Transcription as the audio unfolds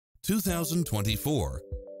2024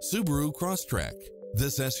 Subaru Crosstrek.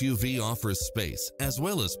 This SUV offers space as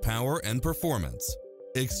well as power and performance.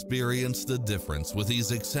 Experience the difference with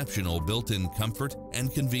these exceptional built-in comfort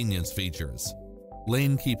and convenience features.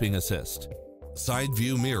 Lane keeping assist, side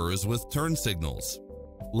view mirrors with turn signals,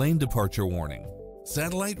 lane departure warning,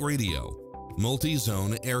 satellite radio,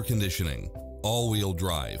 multi-zone air conditioning, all-wheel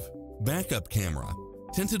drive, backup camera,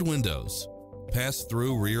 tinted windows,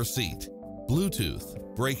 pass-through rear seat, Bluetooth,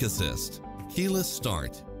 brake assist, keyless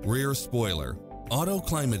start, rear spoiler, auto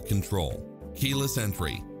climate control, keyless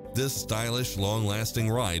entry. This stylish, long-lasting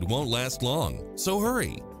ride won't last long, so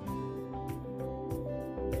hurry!